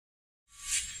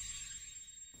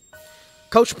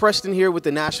Coach Preston here with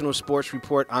the National Sports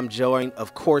Report. I'm joined,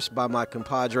 of course, by my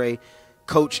compadre,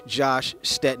 Coach Josh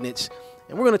Stetnitz.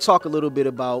 And we're going to talk a little bit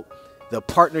about the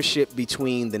partnership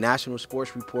between the National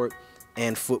Sports Report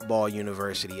and Football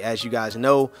University. As you guys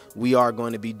know, we are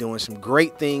going to be doing some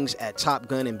great things at Top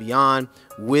Gun and beyond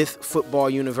with Football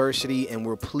University, and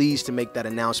we're pleased to make that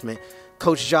announcement.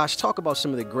 Coach Josh, talk about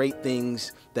some of the great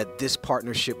things that this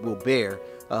partnership will bear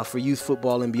for youth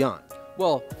football and beyond.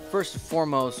 Well, first and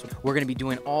foremost, we're going to be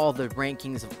doing all the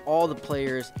rankings of all the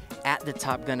players at the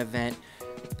Top Gun event.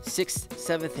 6th,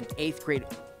 7th, and 8th grade,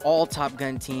 all Top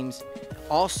Gun teams.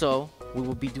 Also, we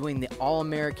will be doing the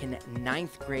All-American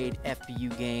 9th grade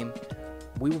FBU game.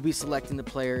 We will be selecting the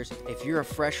players. If you're a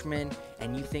freshman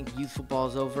and you think youth football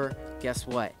is over, guess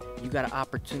what? You got an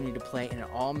opportunity to play in an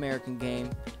All-American game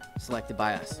selected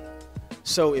by us.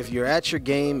 So if you're at your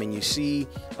game and you see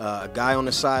a guy on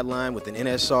the sideline with an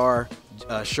NSR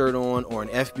shirt on or an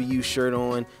FBU shirt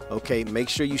on, okay, make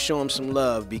sure you show him some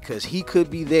love because he could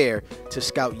be there to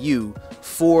scout you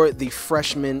for the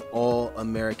freshman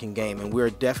All-American game, and we're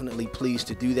definitely pleased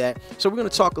to do that. So we're going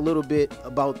to talk a little bit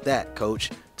about that,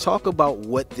 Coach. Talk about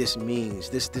what this means,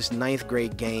 this 9th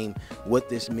grade game, what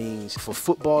this means for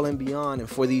football and beyond and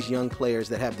for these young players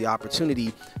that have the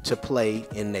opportunity to play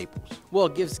in Naples. Well,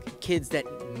 it gives kids that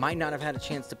might not have had a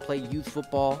chance to play youth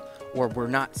football or were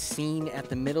not seen at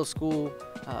the middle school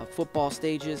football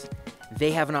stages,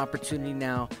 they have an opportunity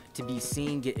now to be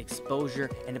seen, get exposure,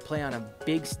 and to play on a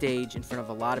big stage in front of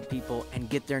a lot of people and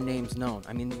get their names known.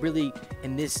 I mean, really,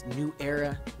 in this new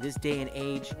era, this day and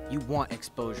age, you want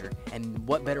exposure. And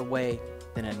what better way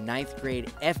than a 9th grade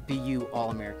FBU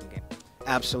All-American game?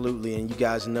 Absolutely, and you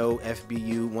guys know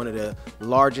FBU, one of the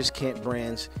largest camp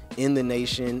brands in the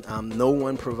nation. No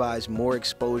one provides more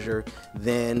exposure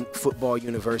than Football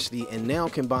University, and now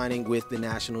combining with the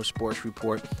National Sports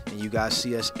Report, and you guys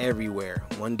see us everywhere.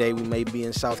 One day we may be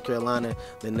in South Carolina,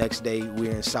 the next day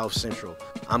we're in South Central.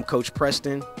 I'm Coach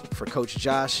Preston for Coach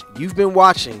Josh. You've been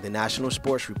watching the National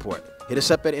Sports Report. Hit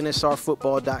us up at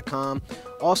nsrfootball.com.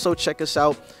 Also check us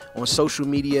out on social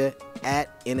media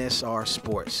at NSR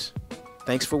Sports.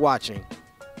 Thanks for watching.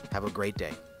 Have a great day.